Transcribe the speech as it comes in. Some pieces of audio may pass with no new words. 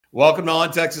Welcome to On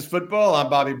Texas Football. I'm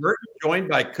Bobby Burton, joined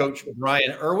by Coach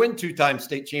Brian Irwin, two-time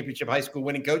state championship high school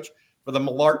winning coach for the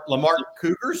Lamar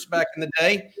Cougars back in the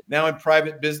day, now in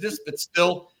private business, but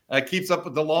still keeps up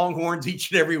with the Longhorns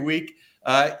each and every week.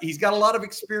 He's got a lot of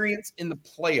experience in the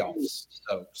playoffs,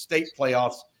 so state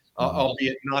playoffs,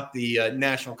 albeit not the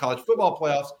National College Football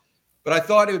playoffs. But I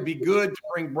thought it would be good to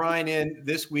bring Brian in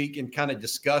this week and kind of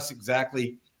discuss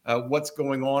exactly what's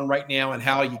going on right now and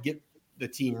how you get the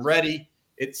team ready,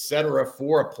 et cetera,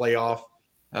 for a playoff.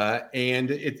 And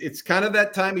it's kind of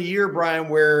that time of year, Brian,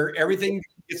 where everything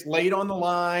gets laid on the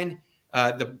line.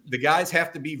 The guys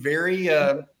have to be very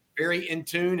in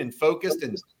tune and focused,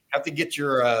 and have to get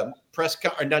your you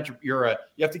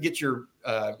have to get your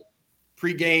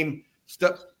pregame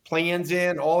stuff, plans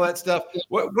in, all that stuff.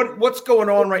 What's going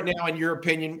on right now, in your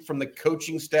opinion, from the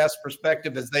coaching staff's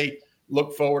perspective as they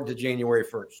look forward to January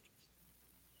 1st?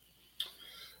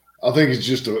 I think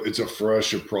it's a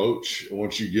fresh approach.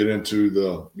 Once you get into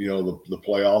the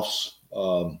playoffs,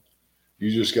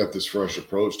 you just got this fresh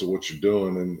approach to what you're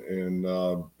doing,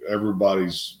 and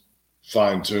everybody's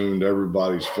fine-tuned,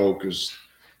 everybody's focused.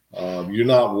 You're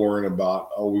not worrying about,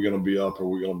 are we going to be up or are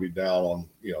we going to be down on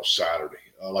Saturday,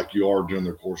 like you are during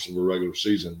the course of a regular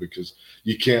season, because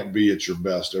you can't be at your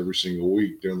best every single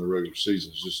week during the regular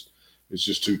season. It's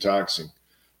just too taxing.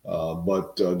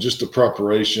 But just the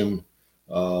preparation.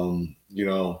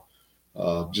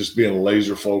 Just being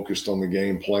laser focused on the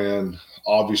game plan.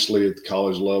 Obviously, at the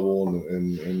college level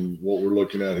and what we're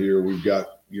looking at here, we've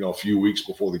got a few weeks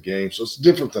before the game, so it's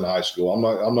different than high school. I'm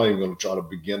not even going to try to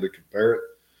begin to compare it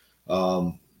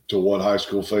to what high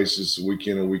school faces week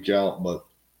in and week out. But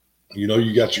you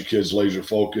got your kids laser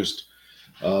focused.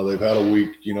 They've had a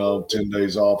week, 10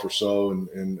 days off or so,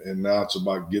 and now it's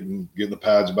about getting the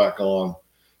pads back on.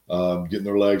 Getting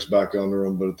their legs back under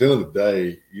them. But at the end of the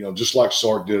day, just like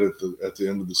Sark did at the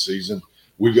end of the season,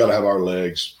 we've got to have our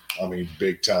legs,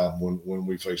 big time when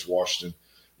we face Washington.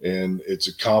 And it's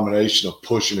a combination of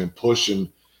pushing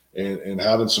and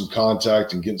having some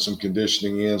contact and getting some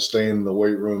conditioning in, staying in the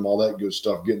weight room, all that good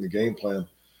stuff, getting the game plan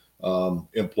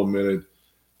implemented.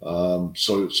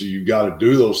 So you got to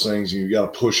do those things, and you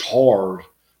got to push hard,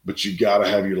 but you got to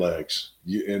have your legs.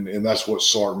 And that's what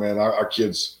Sark, man, our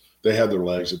kids – they had their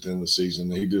legs at the end of the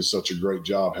season. He did such a great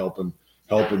job helping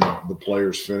the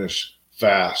players finish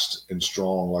fast and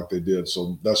strong like they did.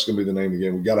 So that's going to be the name of the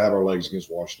game. We got to have our legs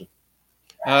against Washington.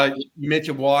 You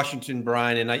mentioned Washington,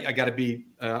 Brian, and I got to be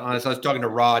honest. I was talking to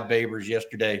Rod Babers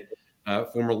yesterday,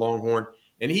 former Longhorn,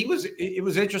 and it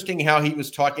was interesting how he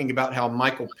was talking about how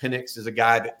Michael Penix is a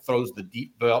guy that throws the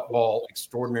deep ball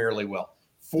extraordinarily well.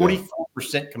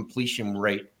 44% completion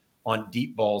rate on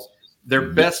deep balls.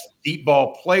 Their best deep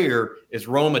ball player is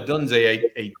Rome Odunze,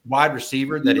 a wide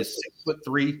receiver that is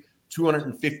 6'3",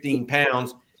 215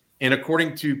 pounds. And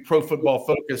according to Pro Football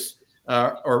Focus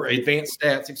or Advanced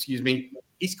Stats,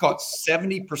 he's caught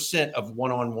 70% of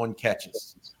one-on-one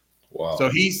catches. Wow!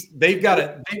 So they've got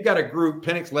a group.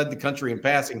 Penix led the country in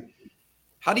passing.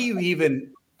 How do you even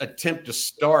attempt to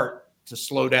start to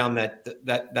slow down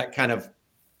that kind of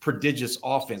prodigious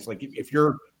offense? Like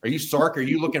are you Sark? Are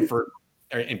you looking for?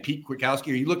 And Pete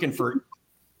Kwiatkowski, are you looking for,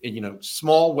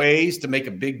 small ways to make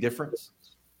a big difference?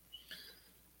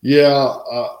 Yeah,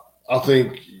 I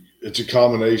think it's a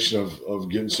combination of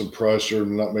getting some pressure,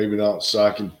 maybe not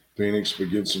sacking Penix, but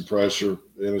getting some pressure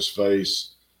in his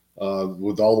face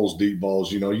with all those deep balls.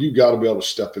 You got to be able to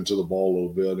step into the ball a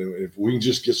little bit, and if we can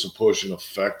just get some push and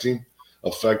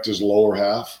affect his lower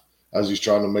half as he's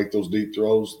trying to make those deep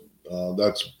throws,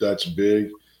 that's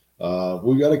big.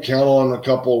 We got to count on a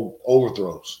couple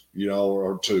overthrows,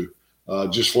 or two,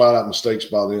 just flat out mistakes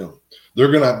by them.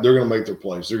 They're gonna make their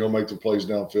plays. They're gonna make their plays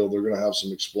downfield. They're gonna have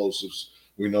some explosives.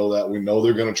 We know that. We know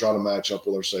they're gonna try to match up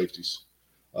with our safeties,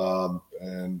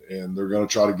 and they're gonna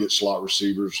try to get slot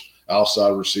receivers, outside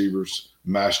receivers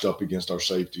mashed up against our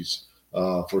safeties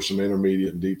for some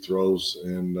intermediate and deep throws.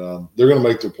 And they're gonna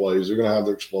make their plays. They're gonna have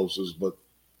their explosives. But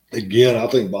again, I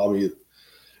think, Bobby,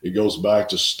 it goes back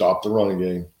to stop the running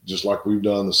game, just like we've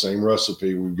done the same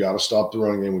recipe. We've got to stop the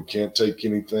running game. We can't take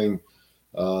anything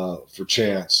for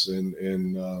chance,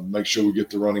 and make sure we get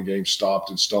the running game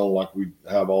stopped in stone like we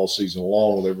have all season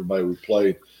long with everybody we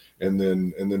played, and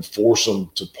then force them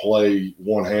to play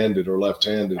one-handed or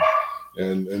left-handed.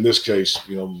 And in this case,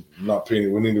 not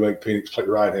Penix. We need to make Penix play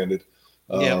right-handed.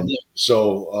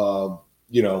 So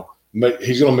he's going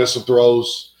to miss some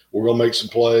throws. We're going to make some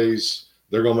plays.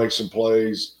 They're going to make some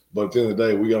plays, but at the end of the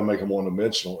day, we got to make them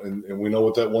one-dimensional, and we know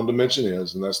what that one dimension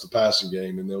is, and that's the passing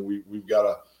game. And then we've got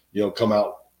to, come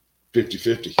out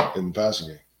 50-50 in the passing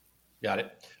game. Got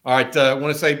it. All right. I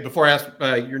want to say before I ask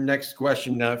your next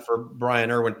question for Brian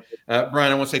Irwin,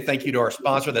 Brian, I want to say thank you to our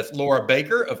sponsor. That's Laura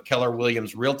Baker of Keller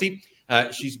Williams Realty.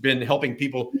 She's been helping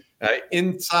people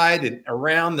inside and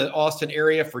around the Austin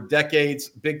area for decades.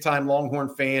 Big time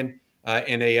Longhorn fan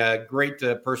and a great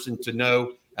person to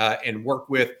know and work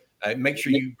with. Make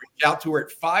sure you reach out to her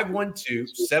at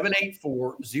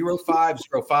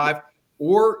 512-784-0505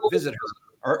 or visit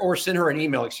her or send her an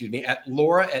email, at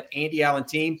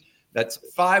Laura@AndyAllenTeam. That's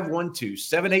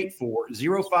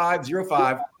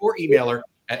 512-784-0505 or email her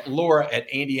at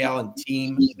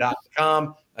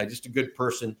Laura@AndyAllenTeam.com. Just a good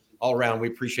person all around. We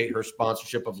appreciate her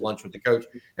sponsorship of Lunch with the Coach.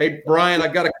 Hey, Brian,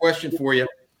 I've got a question for you.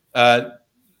 I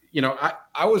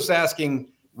was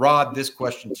asking Rod this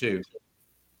question too.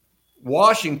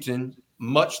 Washington,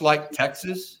 much like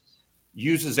Texas,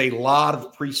 uses a lot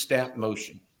of pre-snap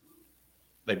motion.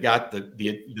 They've got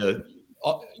the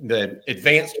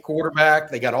advanced quarterback.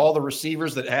 They got all the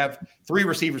receivers that have 3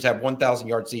 receivers have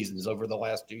 1,000-yard seasons over the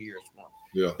last 2 years.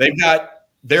 Yeah,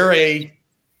 they're a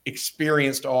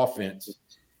experienced offense.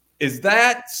 Is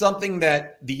that something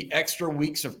that the extra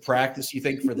weeks of practice, you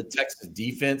think, for the Texas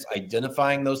defense,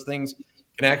 identifying those things,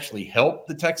 can actually help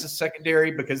the Texas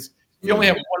secondary? Because if you only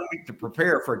have 1 week to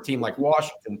prepare for a team like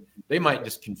Washington, they might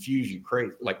just confuse you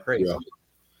like crazy.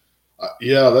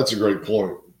 Yeah, that's a great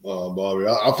point, Bobby.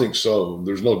 I think so.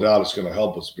 There's no doubt it's going to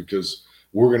help us because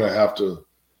we're going to have to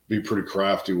be pretty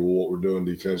crafty with what we're doing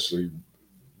defensively.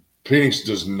 Penix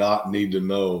does not need to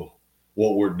know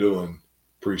what we're doing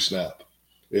pre-snap.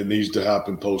 It needs to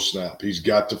happen post-snap. He's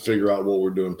got to figure out what we're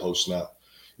doing post-snap.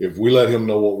 If we let him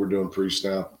know what we're doing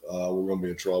pre-snap, we're going to be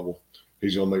in trouble.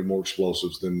 He's going to make more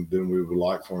explosives than we would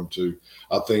like for him to.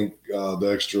 I think the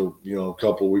extra,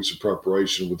 couple of weeks of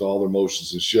preparation with all their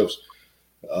motions and shifts,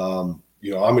 I'm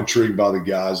intrigued by the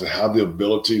guys that have the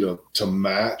ability to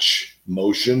match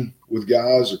motion with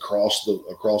guys across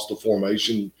the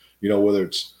formation. Whether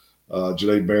it's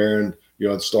Janae Barron, at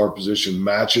the start position,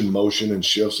 matching motion and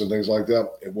shifts and things like that,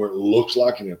 and where it looks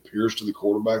like and it appears to the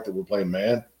quarterback that we're playing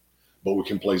man, but we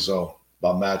can play zone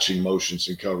by matching motions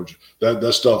and coverage.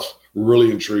 That stuff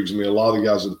really intrigues me. A lot of the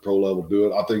guys at the pro level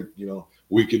do it. I think,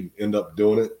 we could end up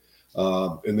doing it.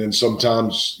 And then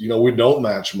sometimes, we don't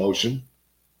match motion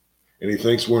and he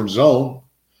thinks we're in zone,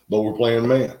 but we're playing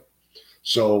man.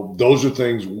 So those are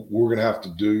things we're going to have to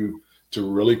do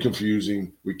to really confuse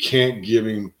him. We can't give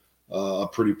him a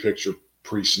pretty picture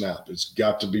pre-snap. It's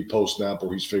got to be post-snap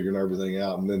or he's figuring everything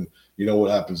out. And then what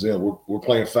happens then? We're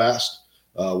playing fast.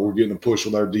 We're getting a push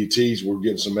with our DTs. We're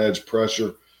getting some edge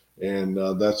pressure. And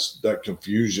that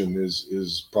confusion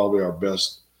is probably our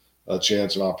best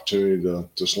chance and opportunity to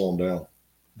slow them down.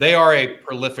 They are a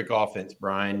prolific offense,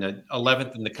 Brian.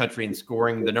 11th in the country in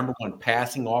scoring, the number 1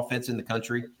 passing offense in the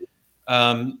country.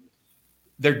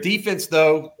 Their defense,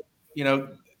 though,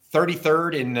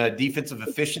 33rd in defensive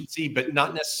efficiency, but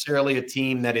not necessarily a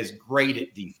team that is great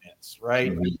at defense,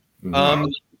 right? Mm-hmm.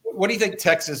 What do you think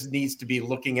Texas needs to be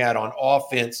looking at on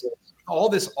offense, all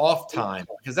this off time?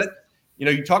 Because that,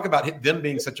 you talk about them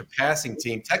being such a passing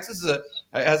team. Texas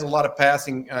has a lot of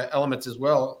passing elements as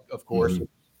well, of course,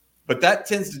 but that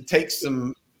tends to take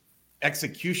some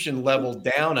execution level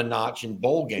down a notch in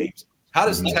bowl games. How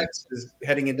does Texas,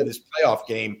 heading into this playoff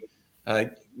game,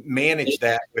 manage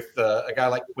that with a guy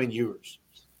like Quinn Ewers?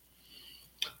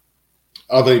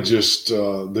 I think just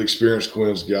the experience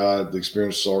Quinn's got, the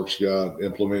experience Sark's got,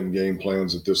 implementing game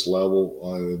plans at this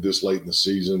level, this late in the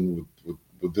season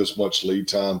with this much lead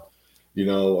time.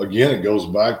 Again, it goes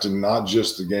back to not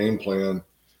just the game plan,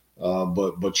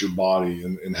 but your body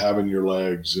and having your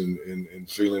legs and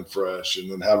feeling fresh, and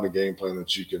then having a game plan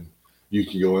that you can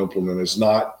go implement.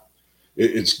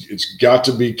 It's got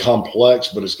to be complex,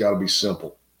 but it's got to be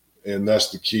simple. And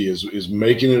that's the key is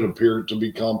making it appear to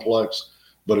be complex,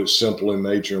 but it's simple in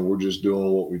nature, and we're just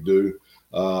doing what we do.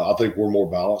 I think we're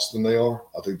more balanced than they are.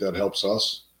 I think that helps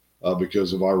us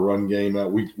because of our run game.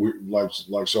 We like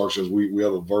Sark says, we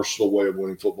have a versatile way of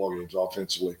winning football games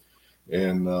offensively.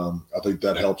 And I think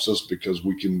that helps us because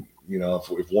we can,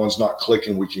 if one's not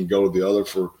clicking, we can go to the other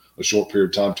for a short period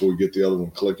of time till we get the other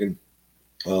one clicking.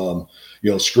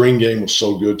 Screen game was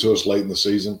so good to us late in the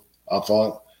season, I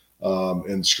thought.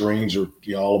 And screens are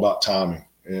all about timing,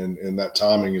 and that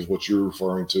timing is what you're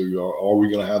referring to. Are we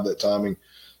going to have that timing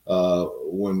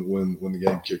when the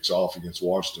game kicks off against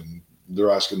Washington?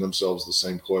 They're asking themselves the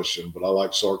same question. But I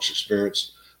like Sark's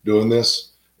experience doing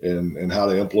this and how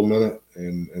to implement it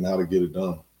and how to get it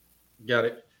done. Got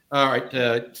it. All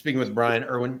right. Speaking with Brian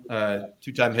Irwin,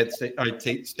 2-time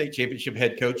state championship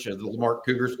head coach of the Lamar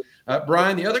Cougars.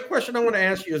 Brian, the other question I want to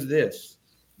ask you is this: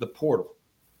 the portal.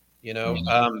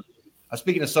 I was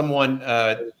speaking to someone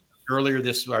earlier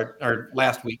or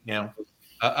last week now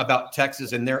about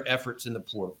Texas and their efforts in the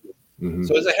portal. Mm-hmm.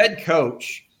 So as a head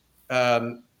coach,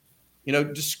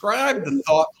 describe the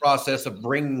thought process of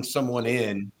bringing someone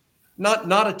in,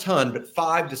 not a ton, but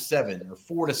 5 to 7 or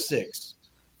 4 to 6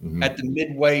 at the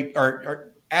midway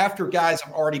or after guys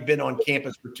have already been on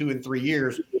campus for 2 and 3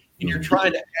 years, and you're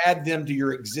trying to add them to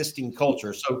your existing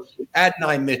culture. So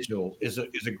Adonai Mitchell is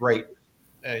a great,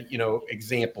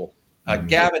 example.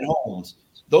 Gavin Holmes.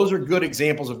 Those are good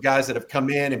examples of guys that have come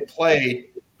in and played.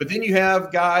 But then you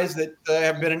have guys that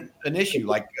have been an issue,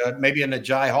 like maybe an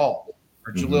Ajay Hall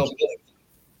or Jaleel Billing.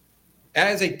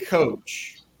 As a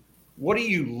coach, what are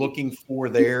you looking for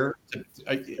there?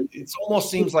 It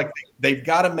almost seems like they've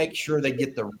got to make sure they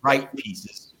get the right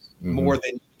pieces more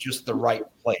than just the right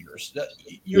players.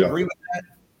 You agree with that?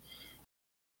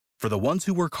 For the ones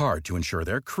who work hard to ensure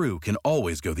their crew can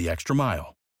always go the extra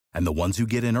mile, and the ones who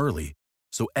get in early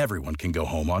so everyone can go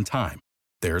home on time,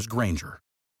 there's Grainger,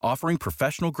 offering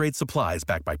professional-grade supplies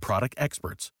backed by product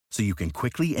experts so you can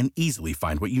quickly and easily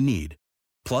find what you need.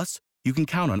 Plus, you can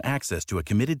count on access to a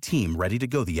committed team ready to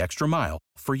go the extra mile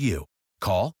for you.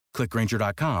 Call, click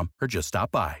Grainger.com, or just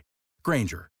stop by.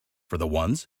 Grainger, for the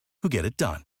ones who get it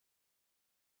done.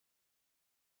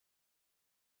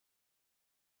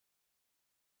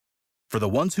 For the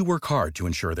ones who work hard to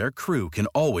ensure their crew can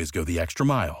always go the extra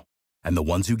mile, and the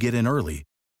ones who get in early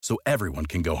so everyone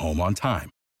can go home on time,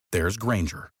 there's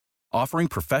Grainger, offering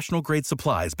professional-grade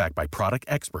supplies backed by product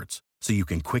experts so you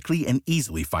can quickly and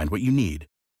easily find what you need.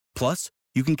 Plus,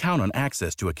 you can count on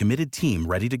access to a committed team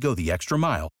ready to go the extra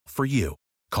mile for you.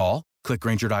 Call, click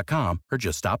Grainger.com, or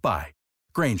just stop by.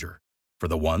 Grainger, for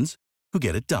the ones who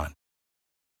get it done.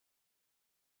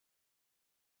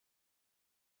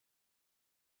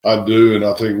 I do, and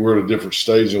I think we're at a different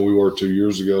stage than we were 2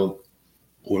 years ago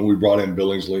when we brought in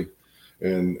Billingsley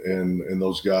and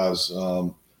those guys.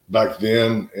 Back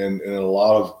then, and in a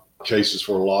lot of cases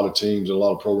for a lot of teams and a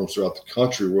lot of programs throughout the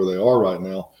country where they are right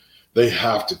now, they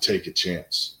have to take a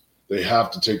chance. They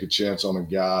have to take a chance on a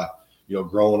guy,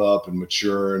 growing up and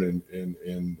maturing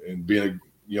and being,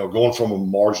 going from a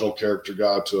marginal character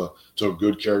guy to a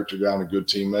good character guy and a good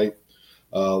teammate.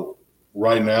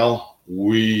 Right now,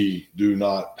 we do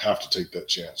not have to take that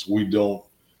chance.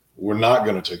 We're not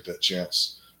going to take that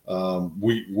chance.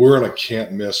 We're in a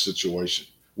can't miss situation.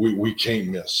 We can't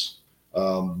miss.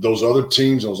 Those other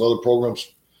teams, those other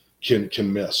programs can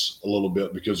miss a little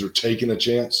bit because they're taking a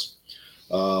chance.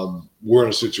 We're in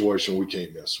a situation we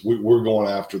can't miss. We're going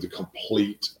after the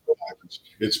complete package.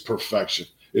 It's perfection.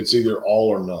 It's either all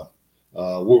or none.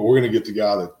 We're going to get the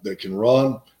guy that can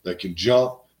run, that can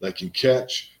jump, that can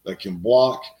catch, that can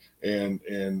block, and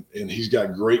he's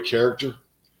got great character,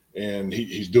 and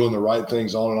he's doing the right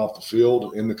things on and off the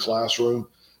field, in the classroom,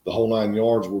 the whole 9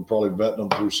 yards. We're probably vetting them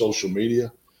through social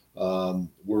media.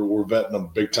 We're vetting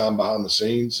them big time behind the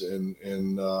scenes, and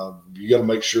you got to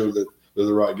make sure that they're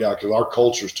the right guy, because our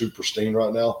culture is too pristine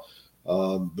right now.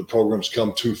 The program's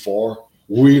come too far.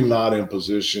 We're not in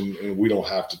position, and we don't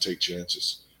have to take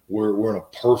chances. We're in a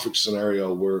perfect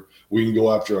scenario where we can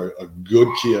go after a good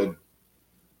kid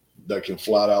that can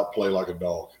flat out play like a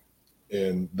dog,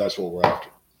 and that's what we're after.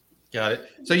 Got it.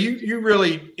 So you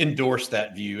really endorse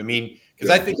that view. I mean, because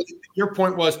I think your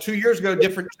point was 2 years ago,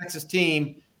 different Texas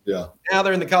team. Yeah. Now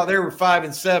they're in the college. They were 5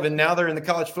 and 7. Now they're in the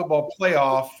college football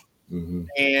playoff,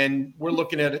 and we're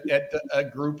looking at a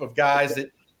group of guys that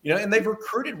and they've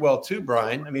recruited well too,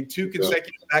 Brian. I mean, 2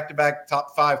 consecutive back-to-back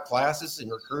top 5 classes in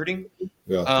recruiting.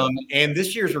 Yeah. And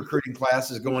this year's recruiting class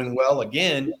is going well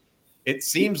again. It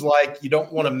seems like you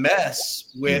don't want to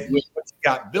mess with what you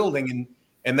got building,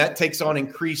 and that takes on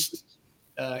increased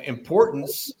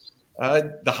importance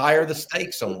the higher the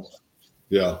stakes almost.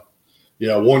 Yeah.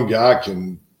 One guy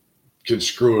can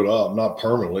screw it up, not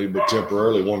permanently, but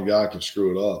temporarily. One guy can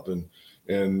screw it up, and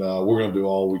we're going to do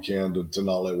all we can to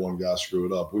not let one guy screw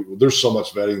it up. There's so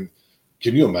much vetting.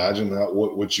 Can you imagine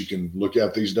what you can look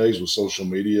at these days with social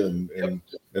media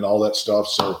and all that stuff?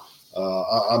 So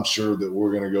I'm sure that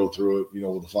we're going to go through it,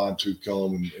 with a fine-tooth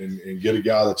comb and get a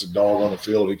guy that's a dog on the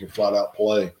field. He can flat out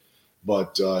play,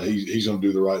 but he's going to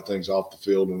do the right things off the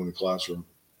field and in the classroom.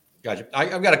 Gotcha.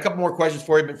 I've got a couple more questions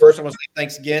for you, but first I want to say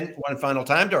thanks again one final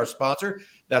time to our sponsor.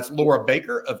 That's Laura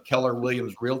Baker of Keller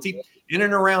Williams Realty. In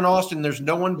and around Austin, there's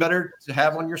no one better to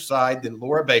have on your side than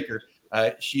Laura Baker.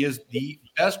 She is the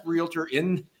best realtor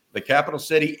in the capital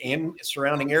city and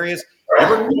surrounding areas.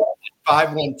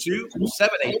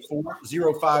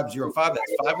 512-784-0505.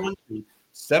 That's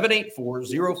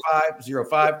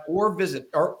 512-784-0505, or visit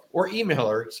or email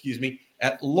her,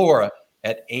 at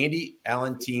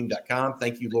Laura@AndyAllenTeam.com.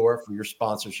 Thank you, Laura, for your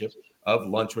sponsorship of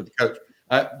Lunch with the Coach.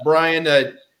 Brian,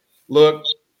 look,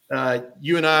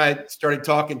 you and I started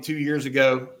talking 2 years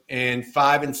ago, and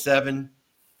 5-7.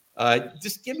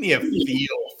 Just give me a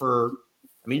feel for.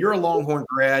 I mean, you're a Longhorn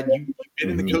grad. You've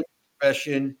been in the coaching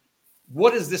profession.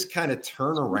 What does this kind of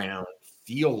turnaround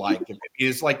feel like?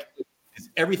 Is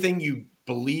everything you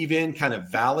believe in kind of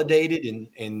validated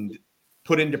and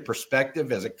put into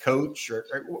perspective as a coach, or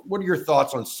what are your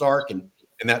thoughts on Sark and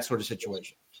that sort of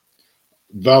situation?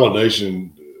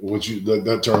 Validation,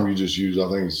 that term you just used, I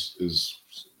think is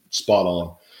spot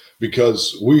on,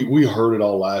 because we heard it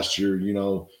all last year.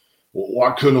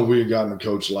 Why couldn't we have gotten a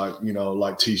coach like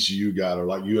TCU got, or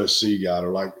like USC got,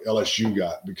 or like LSU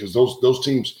got? Because those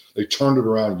teams, they turned it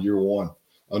around year one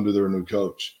under their new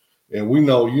coach. And we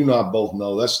know, you and I both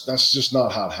know, that's just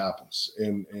not how it happens.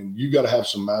 And you got to have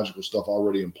some magical stuff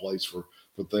already in place for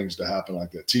things to happen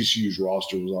like that. TCU's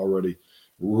roster was already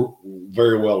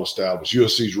very well established.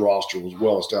 USC's roster was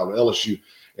well established. LSU.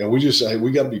 And we just say, hey,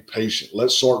 we got to be patient.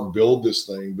 Let Sark build this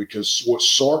thing, because what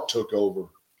Sark took over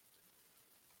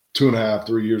 2.5,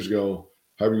 3 years ago,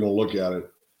 however you want to look at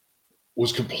it,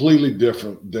 was completely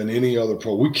different than any other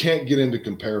pro. We can't get into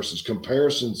comparisons.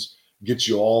 Comparisons get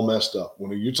you all messed up.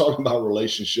 When you're talking about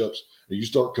relationships and you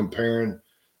start comparing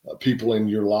people in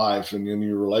your life and in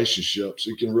your relationships,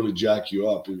 it can really jack you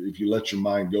up if you let your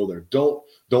mind go there.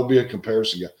 Don't be a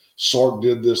comparison guy. Sark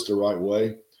did this the right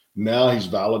way. Now he's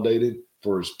validated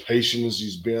for as patient as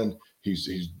he's been.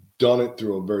 He's done it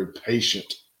through a very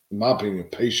patient, in my opinion,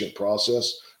 patient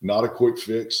process, not a quick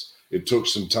fix. It took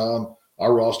some time.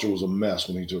 Our roster was a mess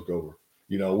when he took over.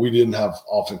 We didn't have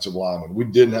offensive linemen. We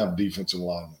didn't have defensive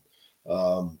linemen.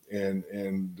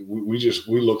 And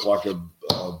we looked like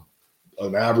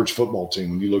an average football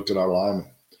team when you looked at our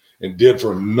linemen, and did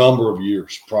for a number of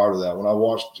years prior to that. When I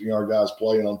watched our guys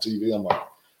playing on TV, I'm like,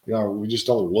 we just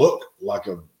don't look like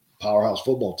a powerhouse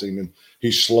football team. And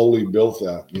he slowly built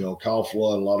that. Kyle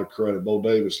Flood, a lot of credit. Bo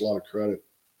Davis, a lot of credit.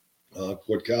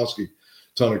 Kwiatkowski,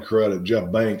 ton of credit.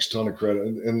 Jeff Banks, ton of credit.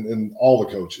 And all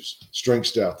the coaches, strength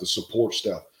staff, the support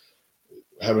staff,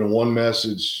 having one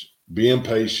message, being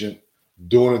patient,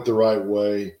 doing it the right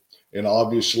way. And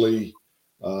obviously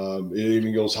it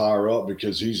even goes higher up,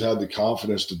 because he's had the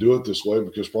confidence to do it this way,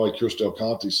 because probably Chris Del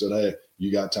Conte said, hey,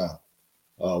 you got time.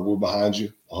 We're behind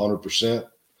you 100%.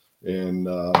 And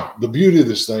the beauty of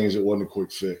this thing is it wasn't a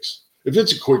quick fix. If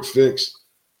it's a quick fix,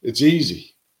 it's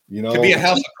easy. It could be a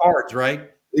house of cards,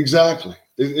 right? Exactly.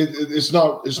 It's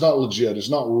not legit. It's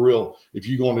not real. If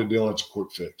you're going to do it, it's a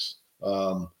quick fix.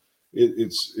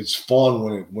 It's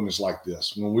fun when it's like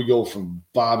this. When we go from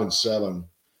 5-7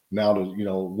 now to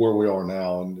where we are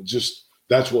now, and just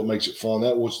that's what makes it fun.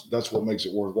 That's what makes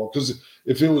it worthwhile. Because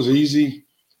if it was easy,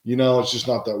 it's just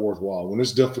not that worthwhile. When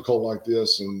it's difficult like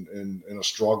this and a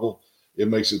struggle, it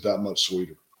makes it that much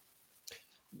sweeter.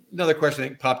 Another question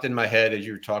that popped in my head as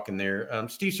you were talking there.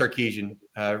 Steve Sarkisian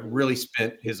really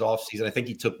spent his offseason. I think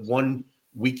he took one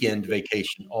weekend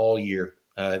vacation all year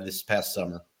this past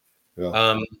summer.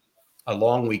 Yeah. A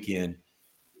long weekend.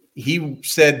 He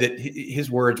said that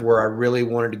his words were, I really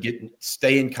wanted to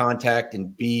stay in contact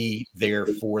and be there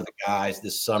for the guys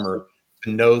this summer, to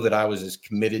know that I was as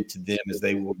committed to them as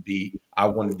they would be. I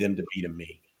wanted them to be to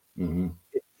me. Mm-hmm.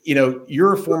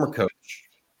 You're a former coach.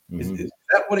 Mm-hmm. Is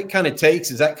that what it kind of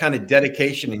takes? Is that kind of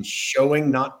dedication and showing,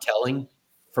 not telling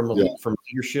from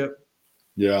leadership?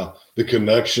 Yeah. The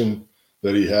connection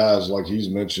that he has, like he's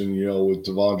mentioned, with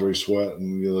Devondre Sweat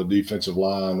and the defensive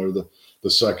line, or the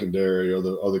secondary, or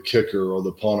the kicker, or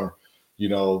the punter,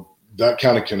 that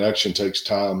kind of connection takes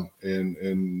time, and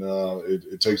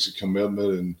it takes a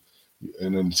commitment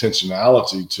and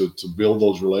intentionality to build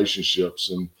those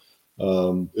relationships. And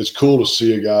it's cool to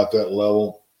see a guy at that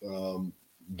level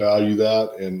value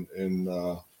that and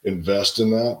invest in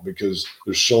that, because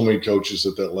there's so many coaches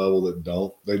at that level that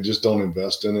don't. They just don't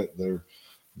invest in it.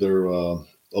 They're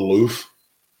aloof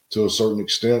to a certain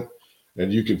extent.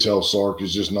 And you can tell Sark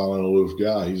is just not an aloof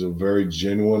guy. He's a very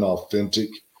genuine, authentic.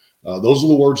 Those are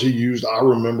the words he used. I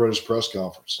remember at his press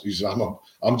conference. He said,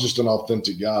 I'm just an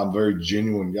authentic guy. I'm a very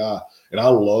genuine guy. And I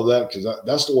love that, because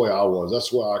that's the way I was. That's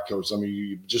the way I coached. I mean,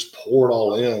 you just pour it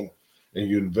all in, and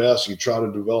you invest, and you try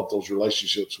to develop those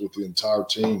relationships with the entire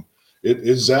team. It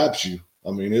zaps you.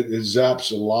 I mean, it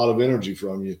zaps a lot of energy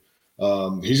from you.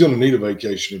 He's going to need a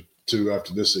vacation or two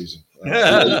after this season.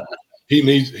 He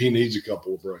needs a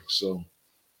couple of breaks. So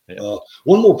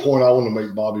one more point I want to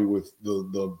make, Bobby, with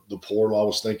the portal I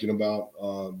was thinking about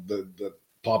that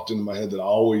popped into my head,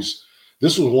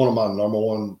 this was one of my number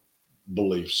one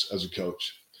beliefs as a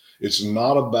coach. It's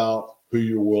not about who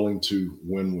you're willing to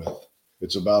win with.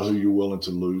 It's about who you're willing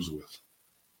to lose with.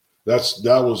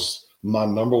 That was my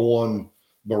number one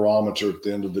barometer at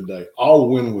the end of the day. I'll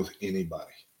win with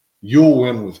anybody. You'll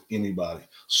win with anybody.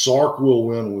 Sark will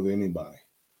win with anybody.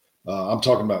 I'm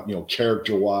talking about,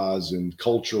 character-wise and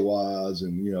culture-wise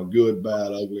and, good,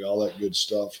 bad, ugly, all that good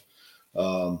stuff.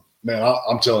 Man,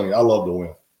 I'm telling you, I love to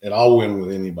win, and I'll win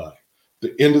with anybody.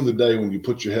 At the end of the day, when you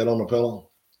put your head on the pillow,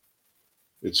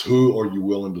 it's who are you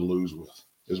willing to lose with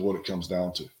is what it comes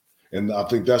down to. And I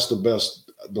think that's the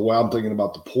best. The way I'm thinking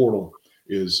about the portal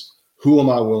is who am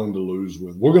I willing to lose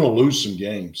with? We're going to lose some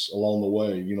games along the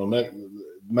way,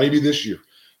 maybe this year,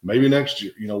 maybe next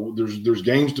year. There's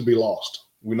games to be lost.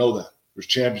 We know that. There's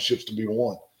championships to be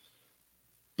won.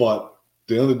 But at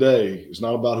the end of the day, it's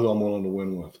not about who I'm willing to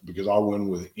win with, because I'll win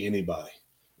with anybody.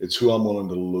 It's who I'm willing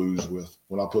to lose with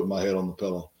when I put my head on the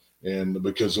pillow. And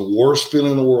because the worst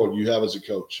feeling in the world you have as a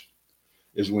coach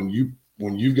is when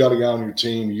you've got a guy on your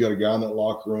team, you got a guy in that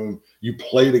locker room, you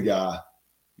played a guy,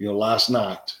 last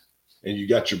night, and you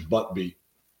got your butt beat.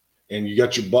 And you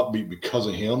got your butt beat because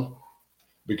of him,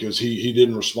 because he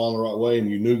didn't respond the right way, and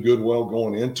you knew good well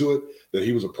going into it that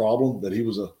he was a problem, that he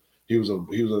was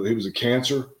a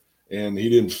cancer, and he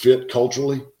didn't fit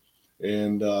culturally,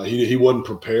 and he wasn't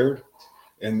prepared,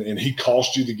 and he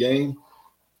cost you the game.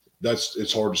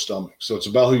 It's hard to stomach. So it's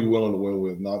about who you're willing to win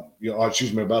with,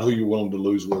 about who you're willing to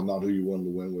lose with, not who you're willing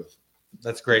to win with.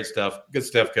 That's great stuff. Good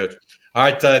stuff, Coach. All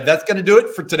right, that's going to do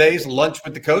it for today's Lunch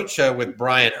with the Coach with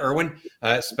Brian Irwin.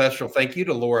 Special thank you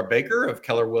to Laura Baker of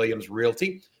Keller Williams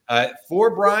Realty.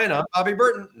 For Brian, I'm Bobby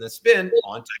Burton, and the Spin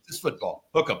on Texas Football.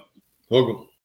 Hook 'em. Hook 'em.